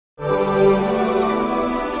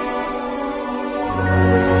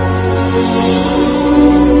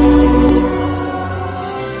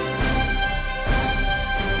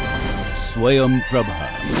Swayam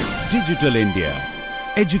Prabha. Digital India.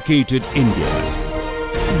 Educated India.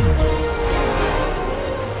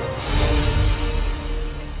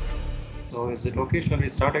 So is it okay? Shall we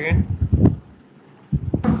start again?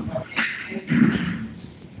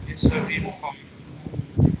 Yes, sir. We inform.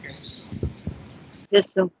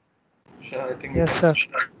 Yes, sir. Sure, I think. Yes, sir.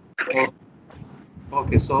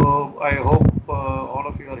 Okay, so I hope all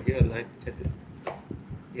of you are here.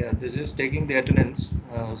 Yeah, this is taking the attendance.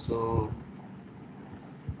 So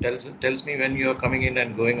tells me when you are coming in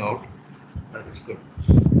and going out. That is good.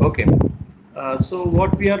 Okay. So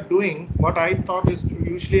what we are doing, what I thought is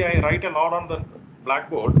usually I write a lot on the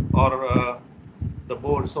blackboard or the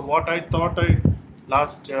board. So what I thought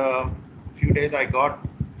last few days I got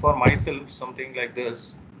for myself something like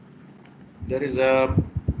this. There is a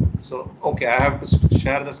okay, I have to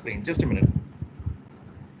share the screen. Just a minute.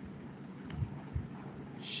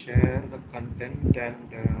 Share the content and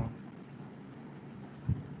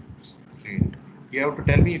screen. You have to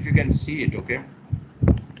tell me if you can see it. Okay.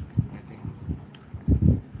 I think.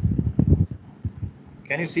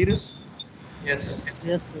 Can you see this? Yes, sir.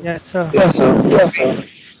 Yes, sir. Yes, sir. Yes, sir.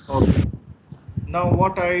 Okay. Now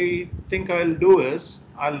what I think I'll do is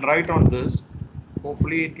I'll write on this.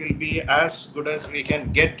 Hopefully it will be as good as we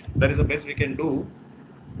can get. That is the best we can do.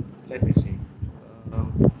 Let me see.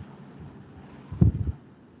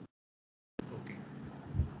 Okay.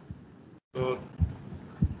 So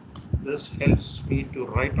this helps me to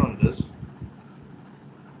write on this.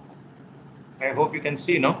 I hope you can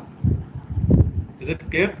see now. Is it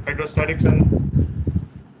clear? Hydrostatics and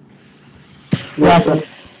Yes, sir.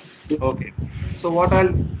 okay. So what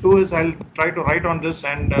I'll do is I'll try to write on this,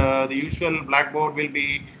 and the usual blackboard will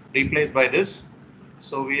be replaced by this.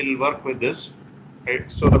 So we'll work with this.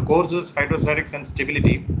 Right. So the course is hydrostatics and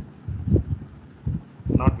stability.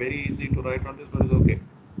 Not very easy to write on this, but it's okay.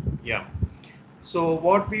 Yeah. So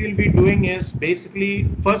what we will be doing is basically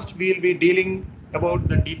first we will be dealing about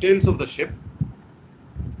the details of the ship.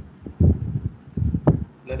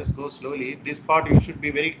 Let us go slowly. This part you should be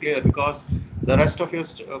very clear because the rest of your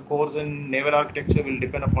course in naval architecture will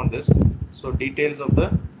depend upon this. So details of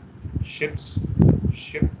the ship.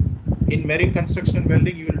 In marine construction and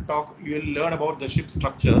welding, you will learn about the ship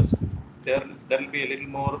structures. There will be a little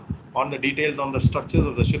more on the details on the structures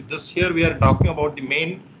of the ship. This here we are talking about the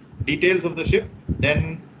main details of the ship,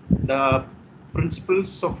 then the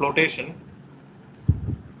principles of flotation.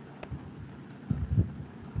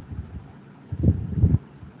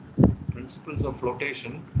 Principles of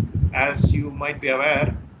flotation. As you might be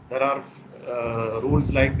aware, there are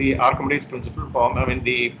rules like the Archimedes principle form. I mean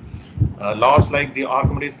the laws like the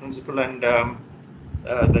Archimedes principle and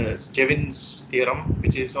the Stevin's theorem,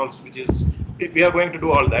 which is we are going to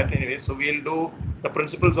do all that anyway. So we'll do the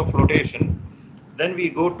principles of flotation. Then we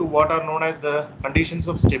go to what are known as the conditions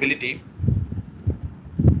of stability.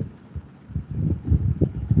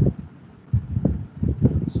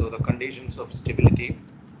 So the conditions of stability.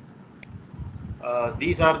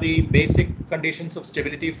 These are the basic conditions of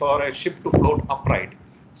stability for a ship to float upright.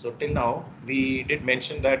 So till now we did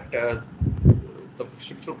mention that the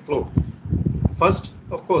ship should float. First,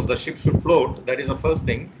 of course, the ship should float. That is the first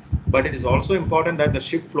thing. But it is also important that the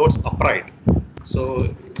ship floats upright.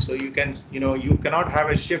 So you can, you cannot have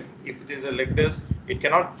a ship if it is like this. It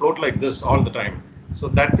cannot float like this all the time. So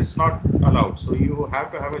that is not allowed. So you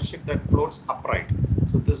have to have a ship that floats upright.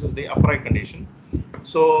 So this is the upright condition.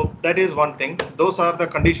 So that is one thing. Those are the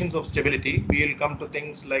conditions of stability. We will come to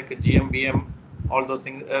things like GM, all those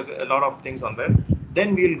things, a lot of things on that.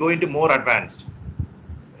 Then we will go into more advanced,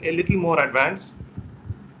 a little more advanced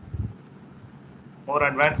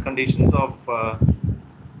conditions of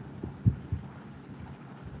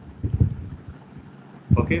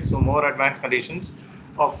so more advanced conditions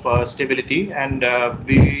of stability, and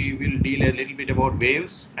we will deal a little bit about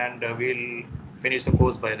waves, and we'll finish the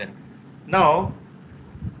course by then. Now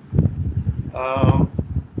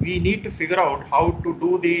we need to figure out how to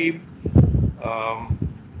do the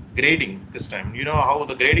grading this time. You know how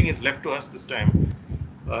the grading is left to us this time.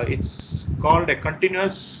 It's called a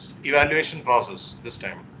continuous evaluation process this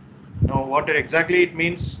time. Now what exactly it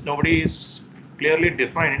means, nobody is clearly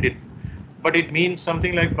defined it, but it means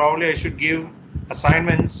something like probably I should give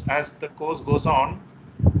assignments as the course goes on,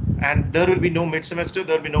 and there will be no mid-semester,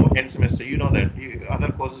 there will be no end semester. You know that.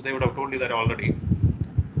 Other courses, they would have told you that already.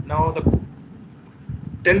 Now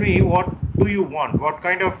tell me, what do you want? What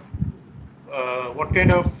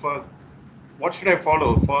should I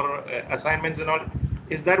follow for assignments and all?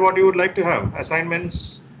 Is that what you would like to have?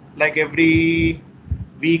 Assignments like every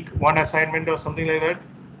week, one assignment or something like that?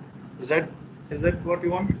 Is that what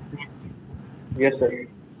you want? Yes, sir.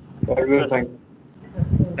 That will be fine.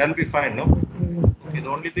 That'll be fine, no? Okay, the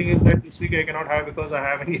only thing is that this week I cannot have because I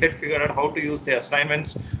haven't yet figured out how to use the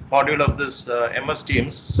assignments module of this MS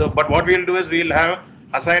Teams. So, but what we'll do is we'll have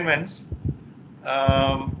assignments.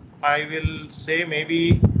 I will say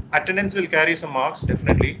maybe attendance will carry some marks,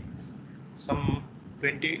 definitely. Some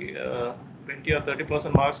 20 or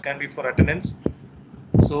 30% marks can be for attendance.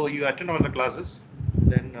 So you attend all the classes.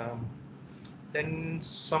 Then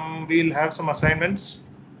some we'll have some assignments.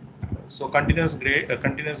 So continuous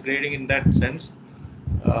grading in that sense.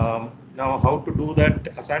 Now how to do that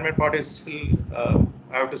assignment part is still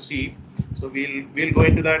I have to see. So we'll go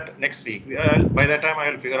into that next week. By that time I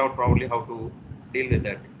will figure out probably how to deal with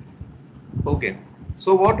that. Okay.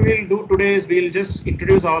 So what we'll do today is we'll just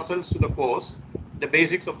introduce ourselves to the course, the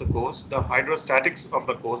basics of the course, the hydrostatics of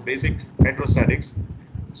the course, basic hydrostatics.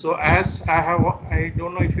 So as I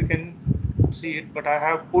don't know if you can see it, but I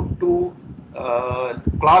have put two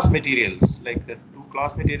class materials, like two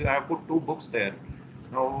class materials. I have put two books there.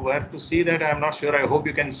 Now where to see that I'm not sure. I hope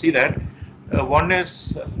you can see that. One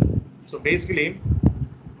is so basically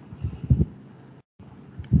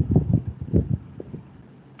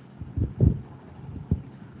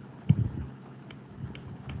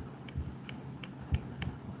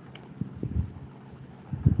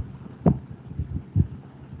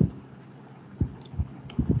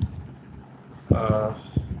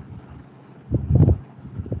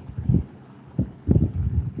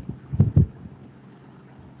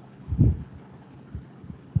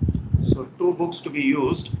so two books to be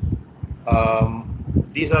used.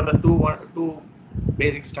 These are the two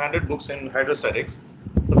basic standard books in hydrostatics.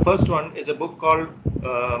 The first one is a book called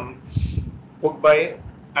book by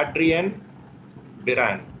Adrian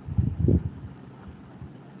Biran.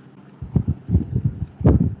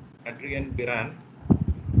 Adrian Biran.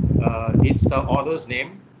 It's the author's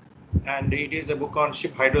name, and it is a book on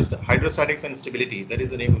ship hydrostatics and stability. That is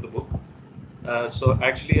the name of the book. So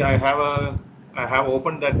actually, I have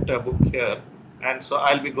opened that book here, and so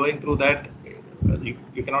I'll be going through that.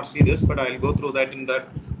 You cannot see this, but I'll go through that in that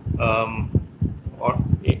or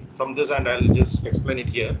from this, and I'll just explain it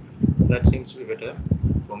here. That seems to be better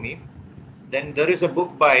for me. Then there is a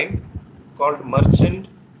book called Merchant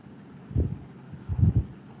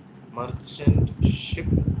Ship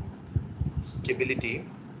Stability.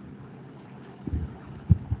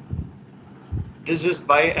 This is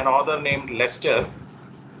by an author named Lester.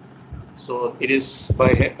 So it is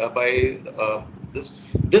by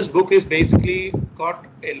this book is basically got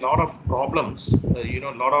a lot of problems,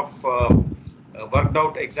 a lot of worked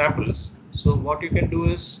out examples. So what you can do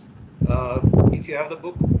is, if you have the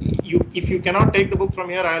book, if you cannot take the book from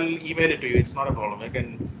here, I'll email it to you. It's not a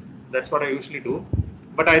problem. That's what I usually do.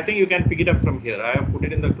 But I think you can pick it up from here. I have put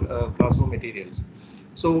it in the classroom materials.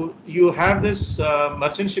 So you have this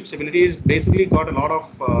merchant ship stability is basically got a lot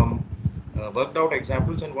of worked out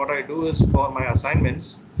examples, and what I do is for my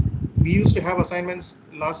assignments, we used to have assignments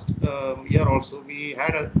last year also. We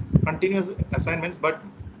had a continuous assignments, but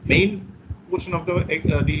main portion of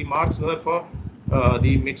the marks were for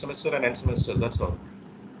the mid semester and end semester. That's all.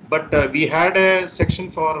 But we had a section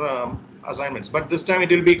for assignments, but this time it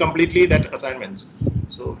will be completely that assignments.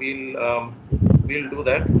 So we'll do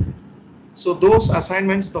that. So those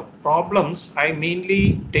assignments, the problems I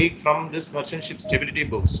mainly take from this merchant ship stability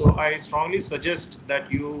book. So I strongly suggest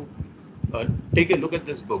that you take a look at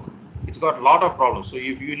this book. It's got a lot of problems. So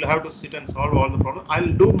if you will have to sit and solve all the problems, I'll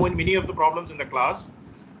do many of the problems in the class.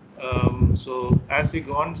 So as we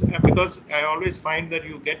go on, because I always find that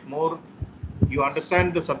you get more, you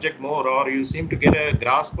understand the subject more, or you seem to get a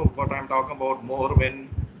grasp of what I'm talking about more when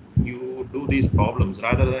you do these problems,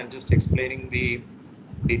 rather than just explaining the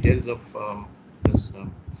details of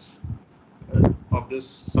this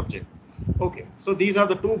subject. Okay, so these are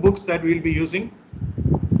the two books that we'll be using.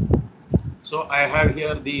 So I have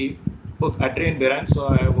here the book Adrian Biran. So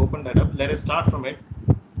I have opened that up. Let us start from it.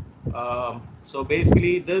 So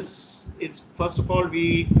basically, this is, first of all,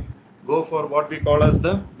 we go for what we call as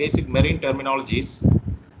the basic marine terminologies.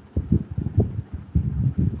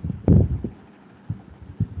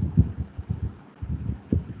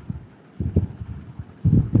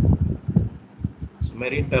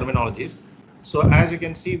 Marine terminologies. So as you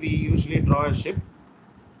can see, we usually draw a ship,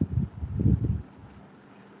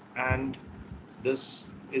 and this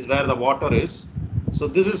is where the water is. So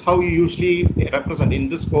this is how you usually represent in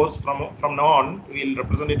this course. From now on, we'll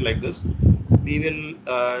represent it like this. We will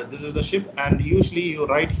this is the ship, and usually you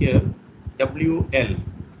write here WL.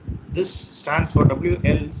 This stands for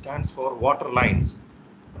WL stands for water lines.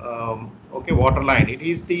 Okay, water line. It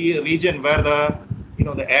is the region where the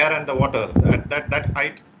the air and the water, that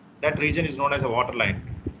height, that region is known as a water line.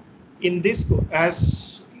 in this,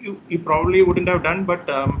 as you probably wouldn't have done, but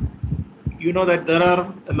you know that there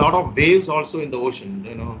are a lot of waves also in the ocean.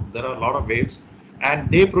 You know, there are a lot of waves, and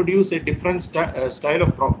they produce a different style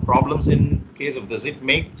of problems in case of this. It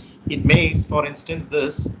makes, for instance,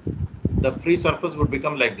 the free surface would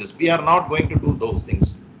become like this. We are not going to do those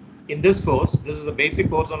things. In this course, this is the basic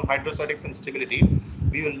course on hydrostatics and stability.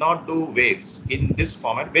 We will not do waves in this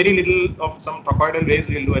format. Very little of some trochoidal waves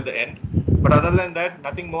we will do at the end. But other than that,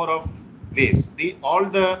 nothing more of waves. All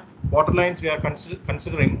the water lines we are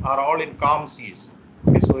considering are all in calm seas.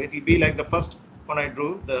 Okay, so it will be like the first one I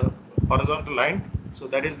drew, the horizontal line. So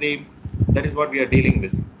that is what we are dealing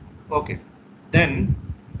with. Okay, then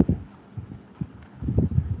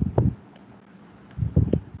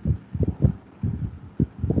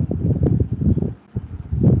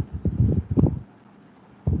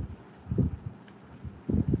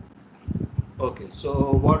okay,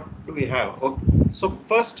 so what do we have? Okay, so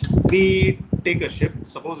first we take a ship.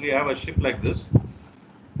 Suppose we have a ship like this.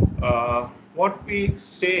 What we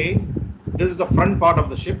say, this is the front part of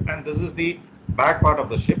the ship and this is the back part of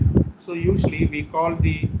the ship. So usually we call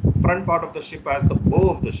the front part of the ship as the bow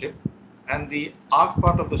of the ship and the aft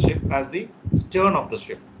part of the ship as the stern of the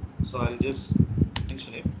ship. So I'll just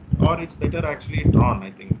mention it, or it's better actually drawn,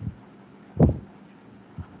 I think.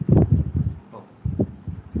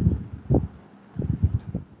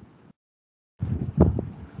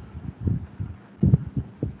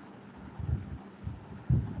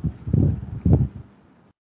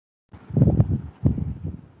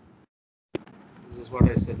 This is what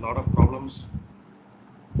I said, a lot of problems.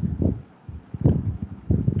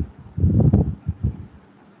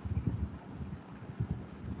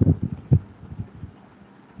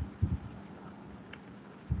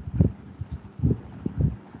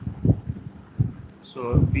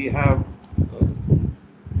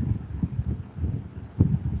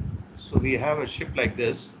 So we have a ship like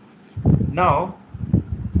this. Now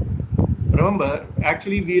remember,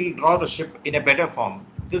 actually we'll draw the ship in a better form.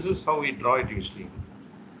 This is how we draw it usually.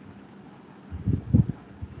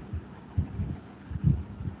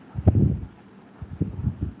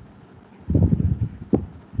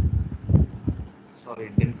 Sorry,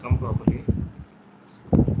 it didn't come properly.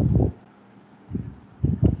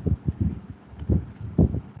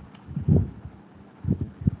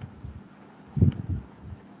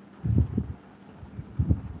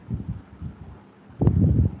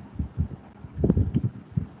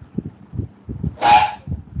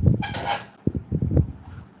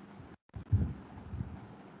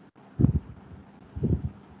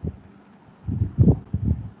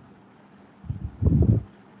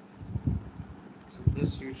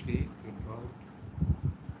 This usually we draw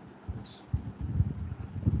it.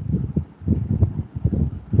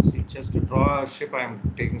 See, just to draw a ship, I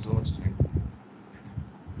am taking so much time.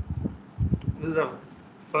 This is the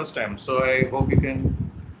first time, so I hope you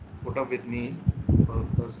can put up with me for the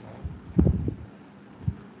first time.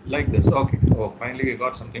 Like this. Okay. Oh, finally we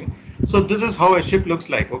got something. So this is how a ship looks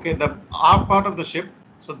like. Okay, the aft part of the ship.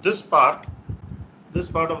 So this part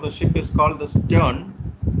of the ship is called the stern,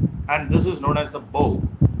 and this is known as the bow.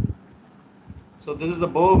 So this is the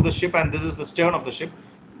bow of the ship and this is the stern of the ship.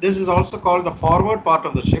 This is also called the forward part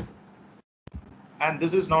of the ship, and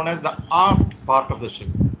this is known as the aft part of the ship,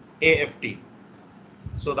 AFT.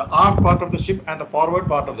 So the aft part of the ship and the forward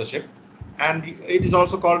part of the ship, and it is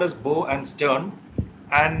also called as bow and stern.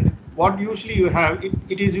 And what usually you have,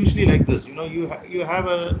 it is usually like this. You know, you have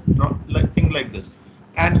a thing like this,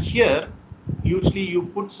 and here usually you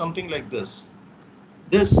put something like this.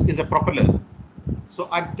 This is a propeller. So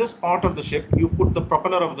at this part of the ship, you put the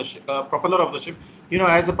propeller of the ship. You know,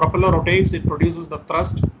 as the propeller rotates, it produces the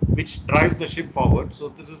thrust which drives the ship forward. So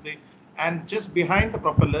this is and just behind the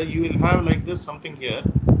propeller, you will have like this something here.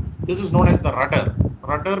 This is known as the rudder.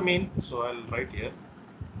 Rudder means, so I'll write here.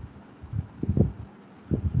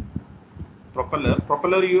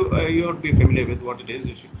 Propeller, you would be familiar with what it is.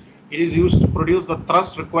 It is used to produce the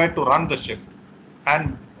thrust required to run the ship,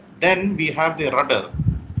 and then we have the rudder.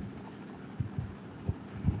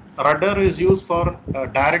 Rudder is used for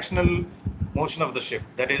directional motion of the ship.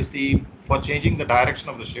 That is for changing the direction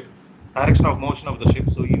of the ship, direction of motion of the ship.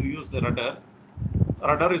 So you use the rudder.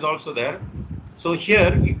 Rudder is also there. So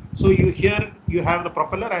here you have the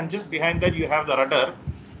propeller, and just behind that you have the rudder.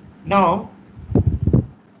 Now,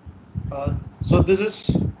 so this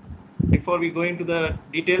is, before we go into the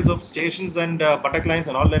details of stations and buttock lines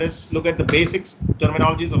and all, let us look at the basics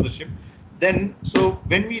terminologies of the ship. Then, so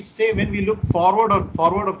when we look forward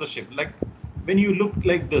of the ship, like when you look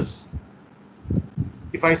like this,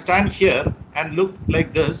 if I stand here and look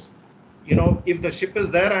like this, you know, if the ship is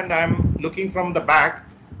there and I'm looking from the back,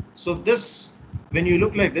 So this, when you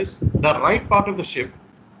look like this, the right part of the ship,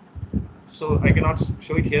 so I cannot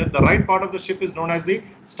show it here, the right part of the ship is known as the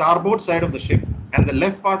starboard side of the ship, and the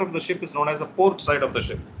left part of the ship is known as the port side of the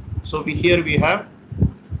ship. So here we have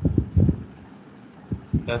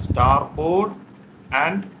the starboard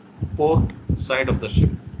and port side of the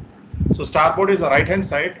ship. So starboard is the right hand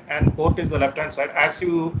side and port is the left hand side. As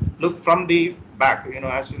you look from the back,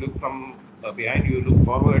 as you look from behind, you look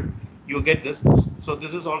forward, you get this. So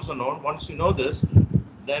this is also known. Once you know this,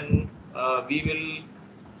 then we will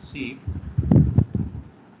see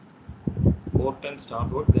port and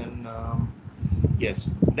starboard. Then yes,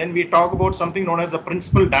 then we talk about something known as the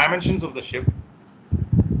principal dimensions of the ship.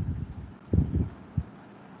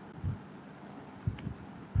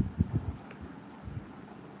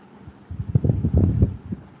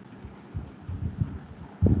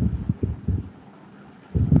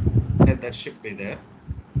 Let that ship be there.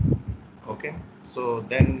 Okay, so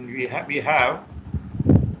then we have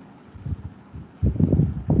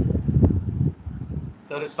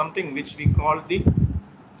there is something which we call the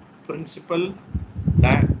principal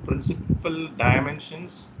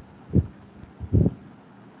dimensions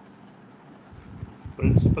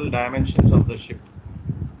of the ship.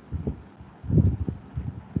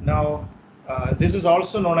 Now this is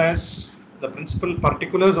also known as the principal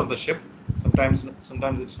particulars of the ship. Sometimes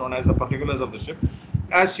it's known as the particulars of the ship.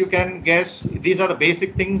 As you can guess, these are the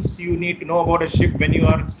basic things you need to know about a ship when you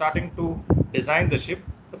are starting to design the ship.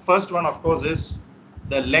 The first one, of course, is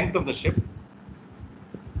the length of the ship.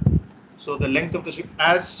 So the length of the ship,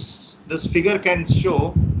 as this figure can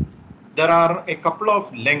show, there are a couple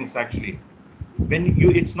of lengths actually.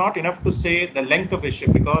 It's not enough to say the length of a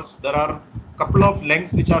ship, because there are a couple of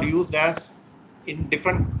lengths which are used as in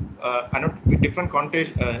different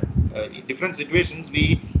different situations.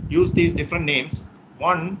 We use these different names.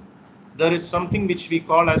 One, there is something which we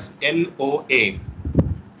call as LOA.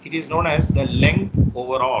 It is known as the length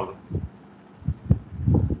overall.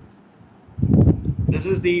 This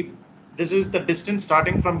is the distance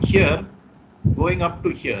starting from here going up to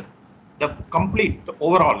here, the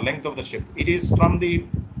overall length of the ship. It is from the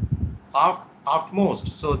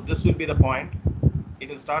aftmost, so this will be the point. It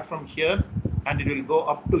will start from here and it will go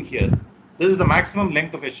up to here. This is the maximum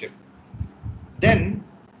length of a ship. Then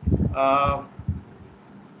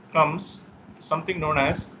comes something known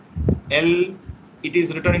as L. It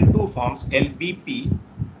is written in two forms, LBP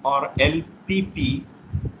or LPP.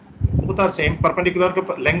 Both are same, perpendicular to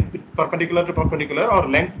length, perpendicular to perpendicular, or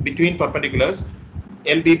length between perpendiculars,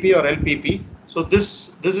 LBP or LPP. So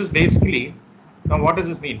this is basically, now what does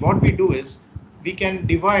this mean? What we do is we can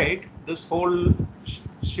divide this whole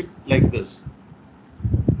ship like this.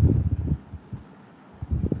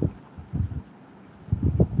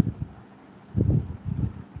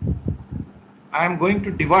 I am going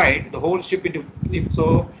to divide the whole ship into,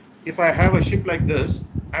 if I have a ship like this,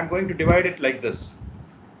 I am going to divide it like this.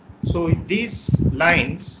 So these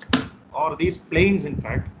lines, or these planes, in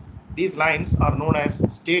fact, these lines are known as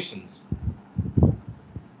stations.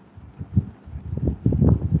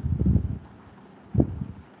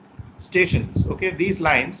 Stations, okay, these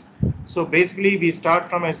lines. So basically we start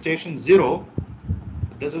from a station 0.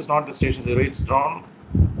 This is not the station 0, it's drawn.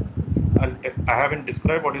 I haven't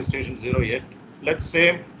described what is station 0 yet. Let's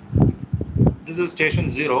say this is station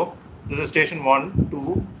 0, this is station 1,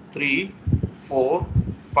 2, 3, 4,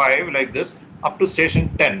 5, like this, up to station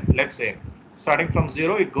 10. Let's say starting from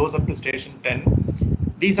 0, it goes up to station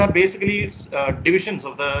 10. These are basically divisions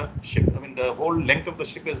of the ship. I mean, the whole length of the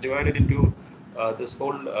ship is divided into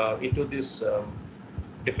into these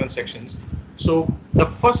different sections. So the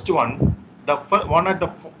first one, the one at the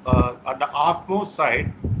aftmost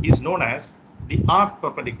side, is known as the aft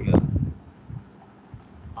perpendicular.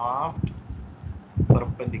 Aft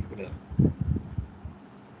perpendicular.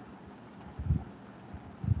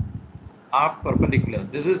 Aft perpendicular.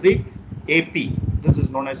 This is the AP. This is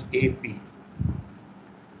known as AP.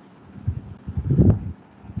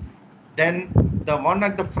 Then the one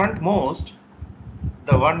at the frontmost,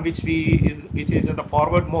 the one which is at the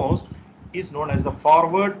forwardmost, is known as the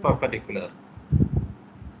forward perpendicular.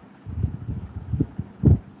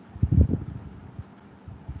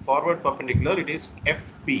 Forward perpendicular, it is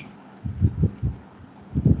FP.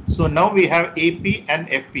 So now we have AP and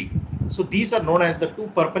FP. So these are known as the two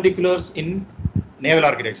perpendiculars in naval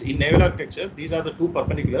architecture. In naval architecture, these are the two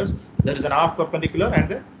perpendiculars. There is an aft perpendicular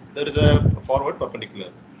and there is a forward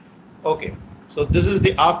perpendicular. Okay, so this is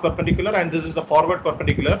the aft perpendicular and this is the forward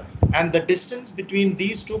perpendicular, and the distance between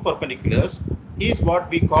these two perpendiculars is what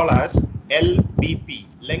we call as LBP,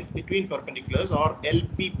 length between perpendiculars, or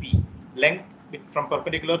LPP, length from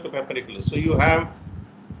perpendicular to perpendicular. So you have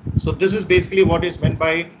So this is basically what is meant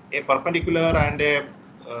by a perpendicular and a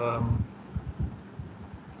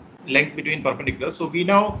length between perpendiculars. So we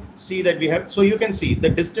now see that we have, so you can see the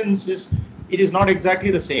distance is, it is not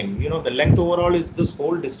exactly the same. You know, the length overall is this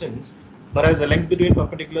whole distance, whereas the length between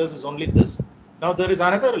perpendiculars is only this. Now there is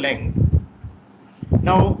another length.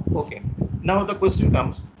 Now, okay. Now the question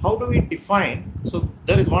comes, how do we define? So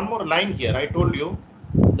there is one more line here. I told you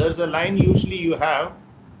there's a line usually you have.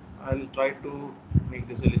 I'll try to make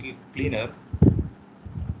this a little cleaner.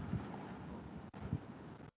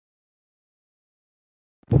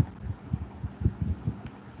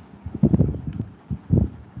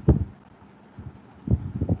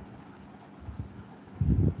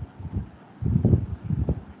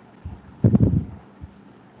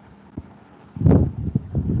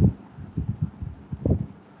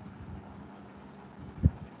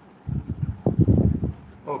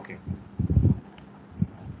 Okay.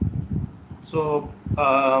 So,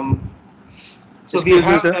 so we Excuse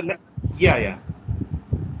me, have, sir. yeah.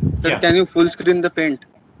 Sir, Yeah. can you full screen the paint?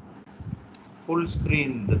 Full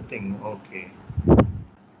screen the thing. Okay.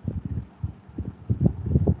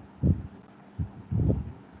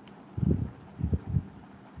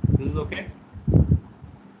 This is okay.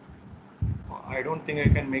 I don't think I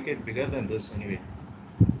can make it bigger than this anyway.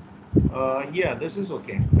 Yeah, this is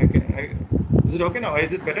okay. Is it okay now?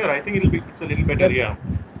 Is it better? I think it'll be. It's a little better. Yeah.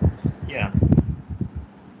 Yeah.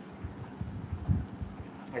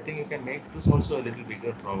 I think you can make this also a little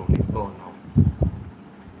bigger probably. Oh no.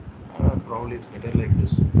 Probably it's better like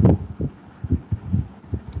this.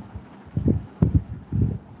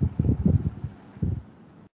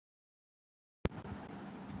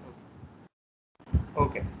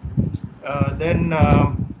 Okay. Then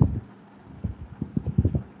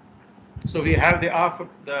so we have the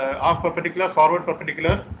half perpendicular, forward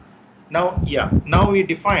perpendicular. Now, yeah. Now we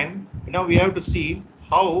define. Now we have to see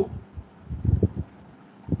how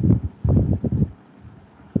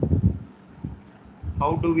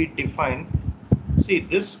do we define. See,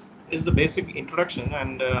 this is the basic introduction,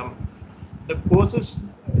 and the course is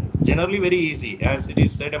generally very easy, as it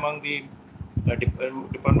is said among the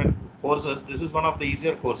department courses. This is one of the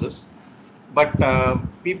easier courses, but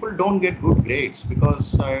people don't get good grades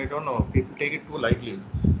because I don't know, people take it too lightly.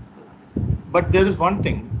 But there is one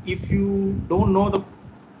thing: if you don't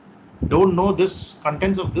know this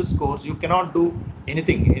contents of this course, you cannot do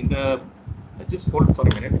anything in the. Just hold for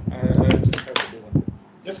a minute. Just have to do one thing.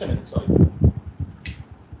 Just a minute. Sorry.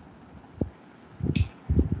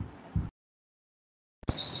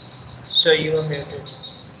 Sir, you are muted.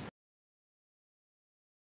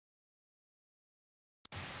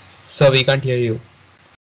 Sir, we can't hear you.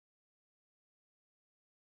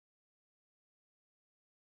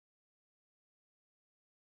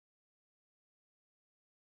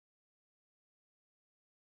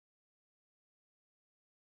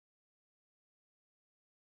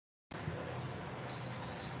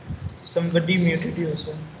 Somebody muted you,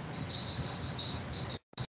 sir.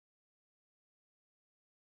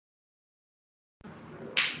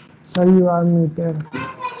 Sir, you are muted.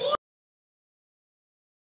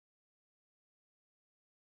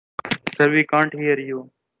 Sir, we can't hear you.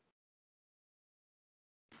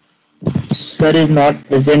 Sir is not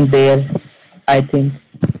present there, I think.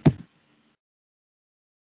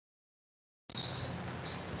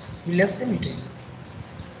 He left the meeting.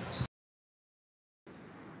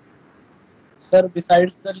 Sir,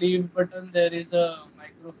 besides the leave button, there is a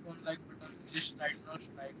microphone like button which is right now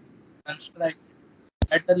strike and strike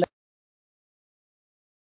at the left.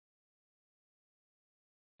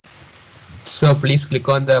 Sir, please click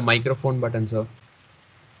on the microphone button, sir.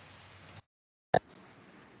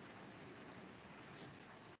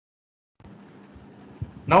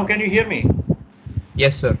 Now can you hear me?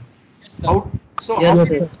 Yes, sir. Yes, sir. How? So Yes, how sir.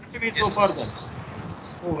 did it seem to be so far then?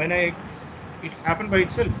 Oh, it happened by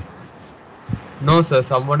itself. No, sir.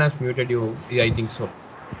 Someone has muted you. Yeah, I think so.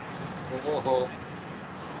 Oh.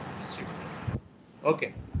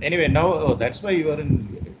 Okay. Anyway, now that's why you are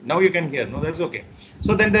in. Now you can hear. No, that's okay.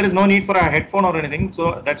 So then there is no need for a headphone or anything.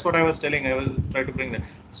 So that's what I was telling. I will try to bring that.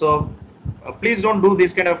 So please don't do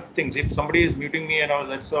these kind of things. If somebody is muting me and all,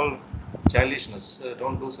 that's all childishness.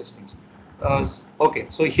 Don't do such things. Okay.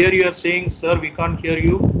 So here you are saying, sir, we can't hear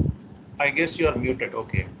you. I guess you are muted.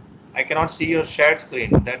 Okay. I cannot see your shared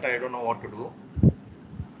screen. That I don't know what to do.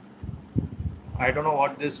 I don't know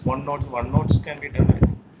what this OneNotes can be done. I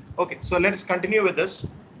think. Okay, so let's continue with this.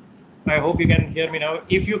 I hope you can hear me now.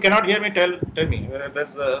 If you cannot hear me, tell me.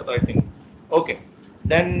 That's the right thing. Okay.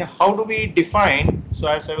 Then how do we define? So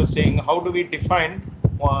as I was saying, how do we define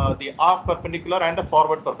the half perpendicular and the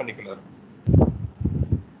forward perpendicular?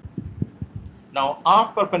 Now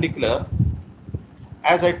aft perpendicular,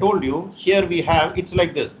 as I told you, here we have, it's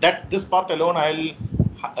like this. This part alone, I'll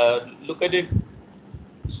look at it.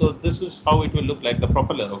 So this is how it will look like, the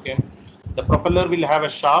propeller. Okay, the propeller will have a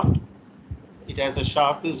shaft. It has a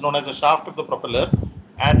shaft. This is known as the shaft of the propeller,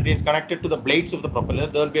 and it is connected to the blades of the propeller.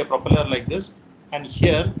 There will be a propeller like this, and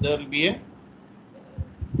here there will be a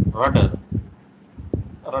rudder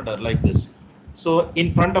like this. So in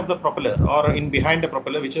front of the propeller or in behind the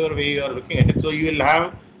propeller, whichever way you are looking at it, so you will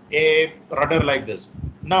have a rudder like this.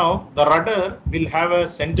 Now the rudder will have a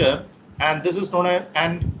center, and this is known as,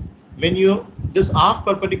 and when you, this aft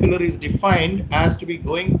perpendicular is defined as to be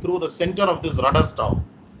going through the center of this rudder stalk.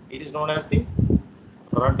 It is known as the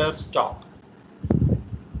rudder stalk.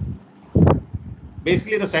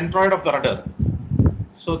 Basically the centroid of the rudder.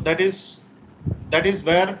 So that is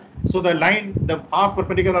where, so the line, the aft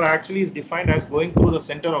perpendicular actually is defined as going through the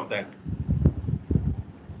center of that.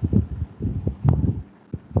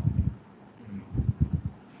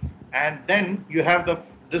 And then you have the,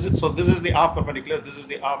 this is the aft perpendicular, this is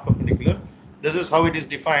the aft perpendicular, this is how it is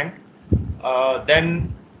defined.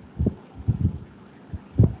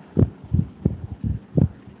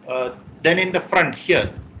 Then in the front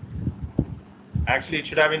here, actually it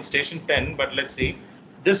should have been station 10, but let's see,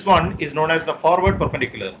 this one is known as the forward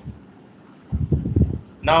perpendicular.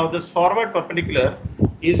 Now this forward perpendicular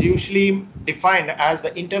is usually defined as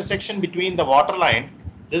the intersection between the water line,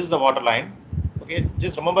 this is the water line. Okay,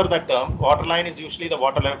 just remember that term. Water line is usually the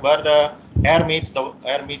water line where the air meets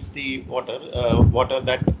the water,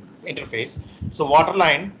 that interface. So water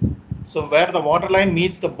line, so where the water line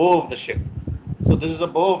meets the bow of the ship. So this is the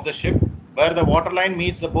bow of the ship, where the water line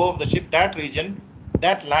meets the bow of the ship. That region,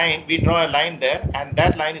 that line, we draw a line there, and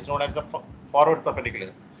that line is known as the forward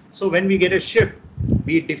perpendicular. So when we get a ship,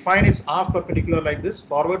 we define its aft perpendicular like this,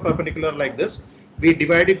 forward perpendicular like this. We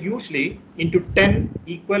divide it usually into 10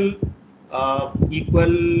 equal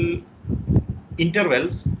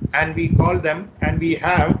intervals, and we call them, and we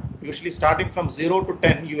have usually starting from 0 to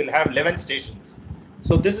 10 you will have 11 stations.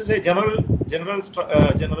 So this is a general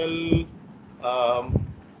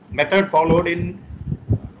method followed in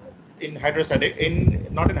hydrostatic,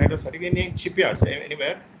 in shipyards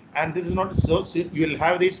anywhere, and this is not so you will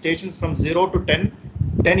have these stations from 0 to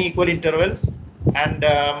 10 equal intervals, and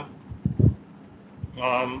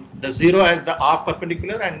the 0 as the aft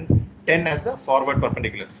perpendicular and 10 as the forward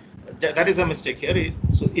perpendicular. That is a mistake here.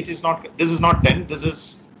 So it is not, this is not 10, this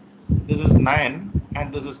is 9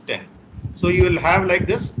 and this is 10. So you will have like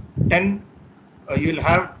this 10, you will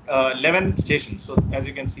have 11 stations. So as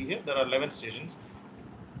you can see here, there are 11 stations.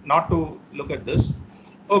 Not to look at this.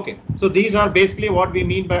 Okay, so these are basically what we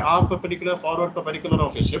mean by aft perpendicular, forward perpendicular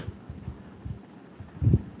of a ship.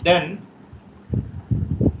 Then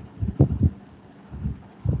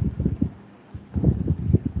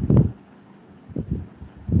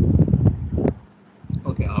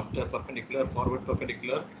after perpendicular, forward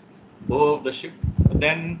perpendicular, bow of the ship,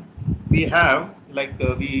 then we have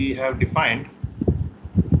we have defined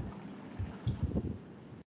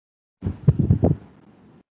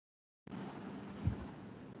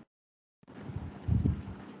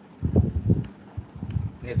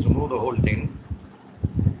let's remove the whole thing.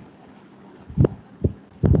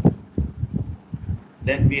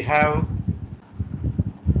 Then we have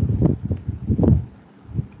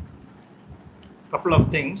couple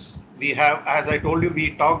of things. We have, as I told you,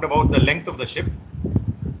 we talked about the length of the ship.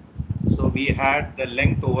 So we had the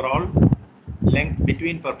length overall, length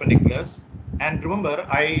between perpendiculars, and remember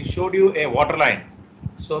I showed you a water line.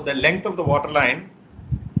 So the length of the water line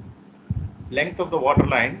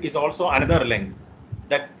is also another length.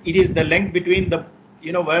 That it is the length between the,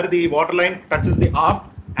 where the water line touches the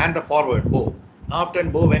aft and the forward bow. Aft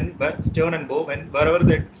and bow, when stern and bow, when wherever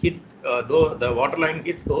they hit, though the water line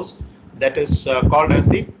hits those, that is called as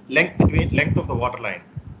the length of the water line.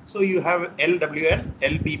 So you have LWL,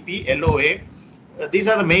 LPP, LOA. These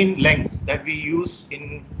are the main lengths that we use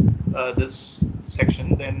in this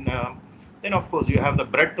section. Then of course you have the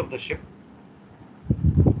breadth of the ship.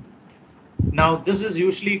 Now this is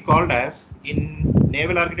usually called as, in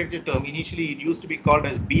naval architecture term, initially it used to be called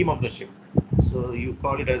as beam of the ship. So you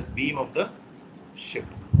call it as beam of the ship.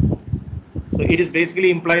 So it is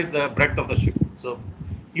basically implies the breadth of the ship. So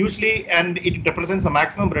usually, and it represents the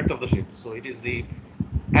maximum breadth of the ship. So it is the,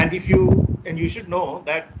 and you should know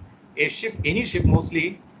that a ship, any ship,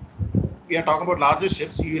 mostly we are talking about larger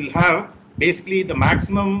ships, you will have basically the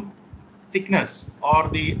maximum thickness, or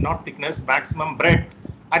the not thickness, maximum breadth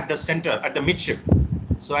at the center, at the midship.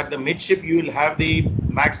 So at the midship you will have the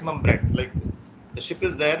maximum breadth. Like the ship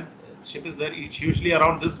is there, it's usually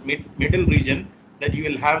around this middle region, that you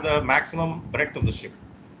will have the maximum breadth of the ship.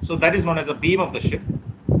 So that is known as a beam of the ship.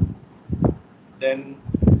 Then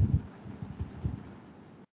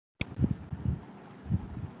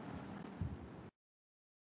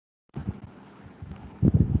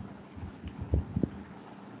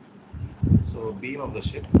beam of the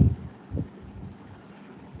ship.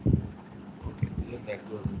 Okay, let that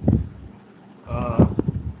go.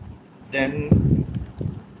 Then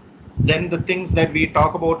the things that we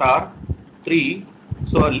talk about are three.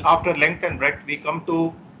 So after length and breadth, we come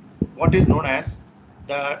to what is known as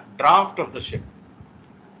the draft of the ship.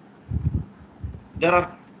 There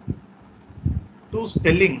are two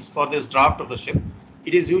spellings for this draft of the ship.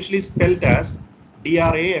 It is usually spelled as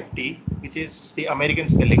draft, which is the American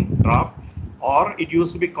spelling, draft, or it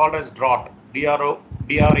used to be called as draught,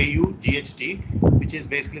 D-R-A-U-G-H-T, which is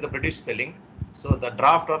basically the British spelling. So the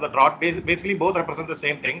draft or the draught, basically both represent the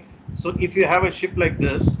same thing. So if you have a ship like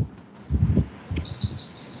this,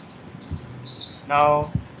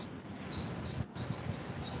 now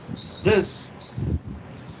this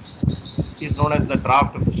is known as the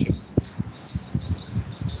draft of the ship.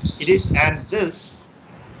 And this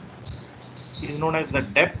is known as the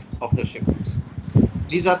depth of the ship.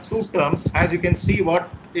 These are two terms. As you can see what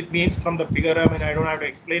it means from the figure. I mean, I don't have to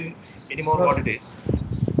explain anymore what it is.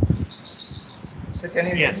 So can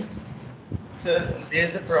you? Yes. So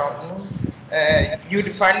there's a problem. You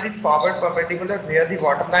define the forward perpendicular where the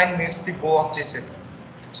waterline meets the bow of the ship,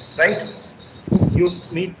 right? You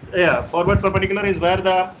meet, forward perpendicular is where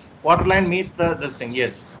the waterline meets this thing.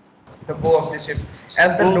 Yes. The bow of the ship.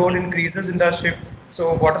 As the load increases in the ship,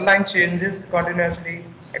 so waterline changes continuously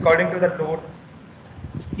according to the load.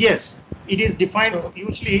 Yes, it is defined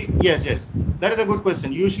usually. Yes. That is a good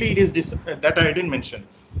question. Usually it is that I didn't mention.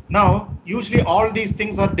 Now, usually all these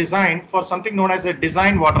things are designed for something known as a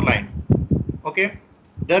design waterline. Okay,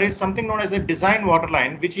 there is something known as a design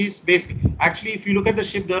waterline, which is basically, actually, if you look at the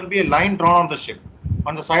ship, there will be a line drawn on the ship,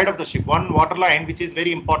 on the side of the ship, one waterline, which is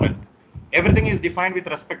very important. Everything is defined with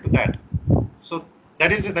respect to that. So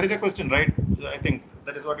that is a question, right? I think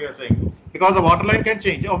that is what you are saying. Because the waterline can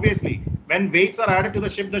change, obviously. When weights are added to the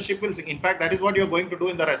ship will sink. In fact, that is what you are going to do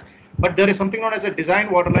in the rest. But there is something known as a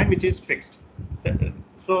design waterline, which is fixed.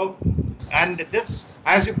 So, and this,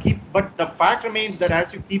 as you keep, but the fact remains that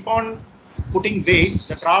as you keep on putting weights,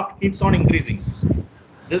 the draft keeps on increasing.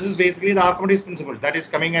 This is basically the Archimedes principle that is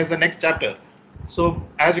coming as the next chapter. So,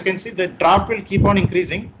 as you can see, the draft will keep on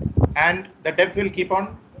increasing, and the depth will keep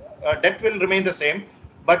on, depth will remain the same.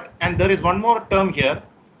 But, and there is one more term here,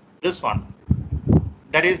 this one,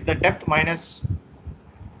 that is the depth minus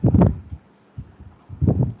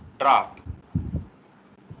draft.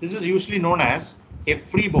 This is usually known as a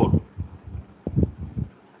freeboard.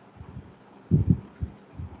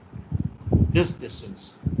 This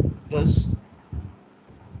distance, this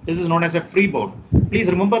is known as a freeboard.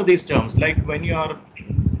 Please remember these terms, like when you are,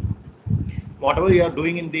 whatever you are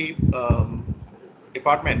doing in the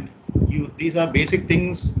department, these are basic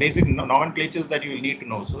things, basic nomenclatures that you will need to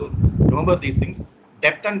know. So remember these things.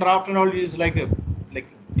 Depth and draft and all is like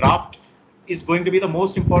draft is going to be the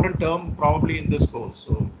most important term probably in this course.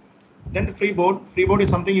 So then the freeboard is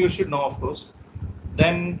something you should know, of course.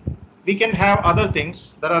 Then we can have other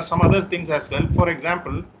things. There are some other things as well. For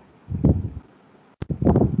example,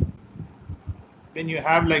 when you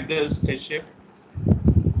have like this a ship,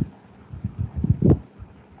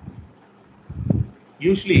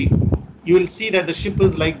 usually you will see that the ship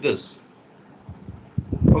is like this.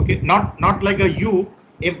 Okay, not like a U,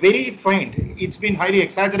 a very faint. It's been highly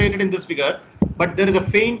exaggerated in this figure, but there is a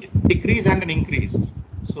faint decrease and an increase.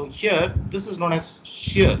 So here, this is known as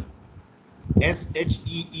shear,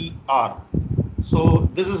 S-H-E-E-R. So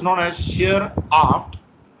this is known as shear aft,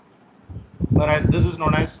 whereas this is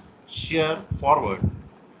known as shear forward.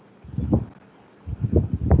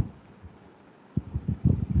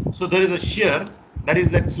 So there is a shear, that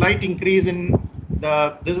is that slight increase in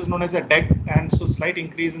this is known as a deck, and so slight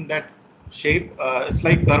increase in that shape,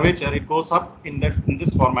 slight curvature, it goes up in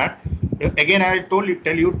this format. Again, I tell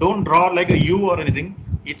you, don't draw like a U or anything.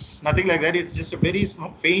 It's nothing like that. It's just a very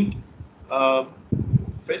faint,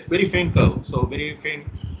 very faint curve. So very faint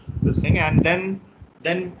this thing, and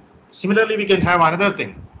then similarly we can have another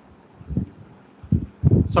thing.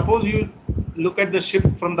 Suppose you look at the ship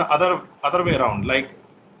from the other way around. Like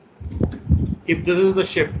if this is the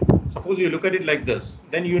ship, suppose you look at it like this,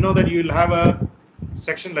 then you know that you will have a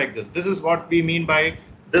section like this. This is what we mean by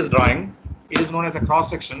this drawing. It is known as a cross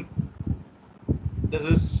section. This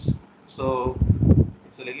is, so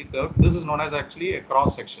it's a little curved. This is known as actually a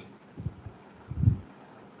cross section.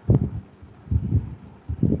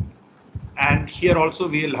 And here also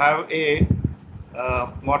we will have a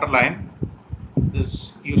water line.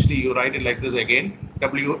 This usually you write it like this again,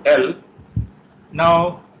 WL.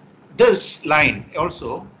 Now this line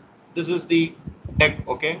also, this is the deck,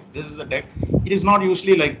 okay? This is the deck. It is not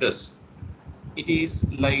usually like this. It is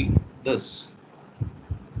like this.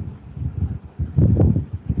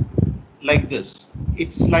 Like this.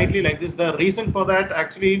 It's slightly like this. The reason for that,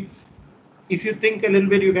 actually, if you think a little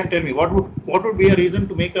bit, you can tell me what would be a reason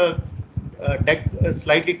to make a deck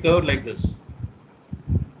slightly curved like this?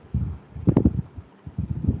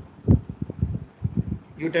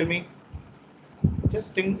 You tell me.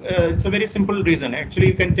 Just think. It's a very simple reason. Actually,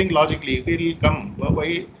 you can think logically. It will come.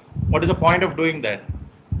 Why? What is the point of doing that?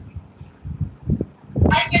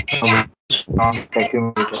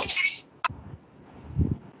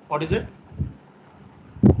 What is it?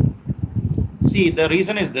 See, the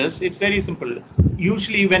reason is this. It's very simple.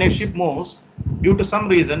 Usually, when a ship moves, due to some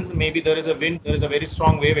reasons, maybe there is a wind, there is a very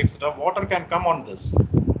strong wave, etc. Water can come on this.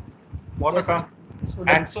 Water come,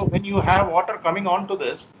 and so when you have water coming onto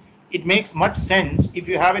this, it makes much sense if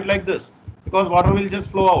you have it like this, because water will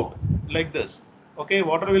just flow out like this. Okay,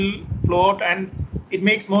 water will flow out, and it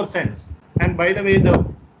makes more sense. And by the way, the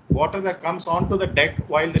water that comes onto the deck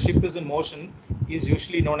while the ship is in motion is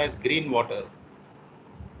usually known as green water.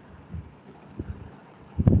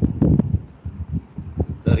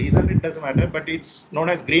 The reason it doesn't matter, but it's known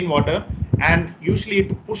as green water, and usually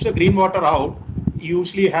to push the green water out, you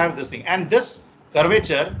usually have this thing. And this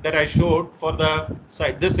curvature that I showed for the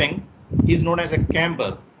side, this thing is known as a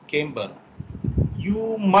camber.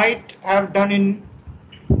 You might have done in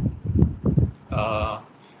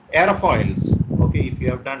aerofoils. Okay, if you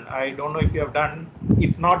have done, I don't know if you have done.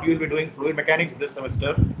 If not, you will be doing fluid mechanics this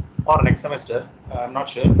semester or next semester. I'm not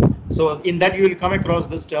sure. So in that you will come across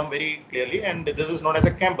this term very clearly, and this is known as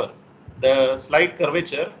a camber. The slight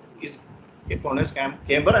curvature is known as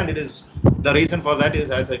camber, and it is the reason for that is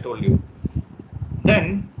as I told you.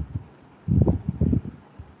 Then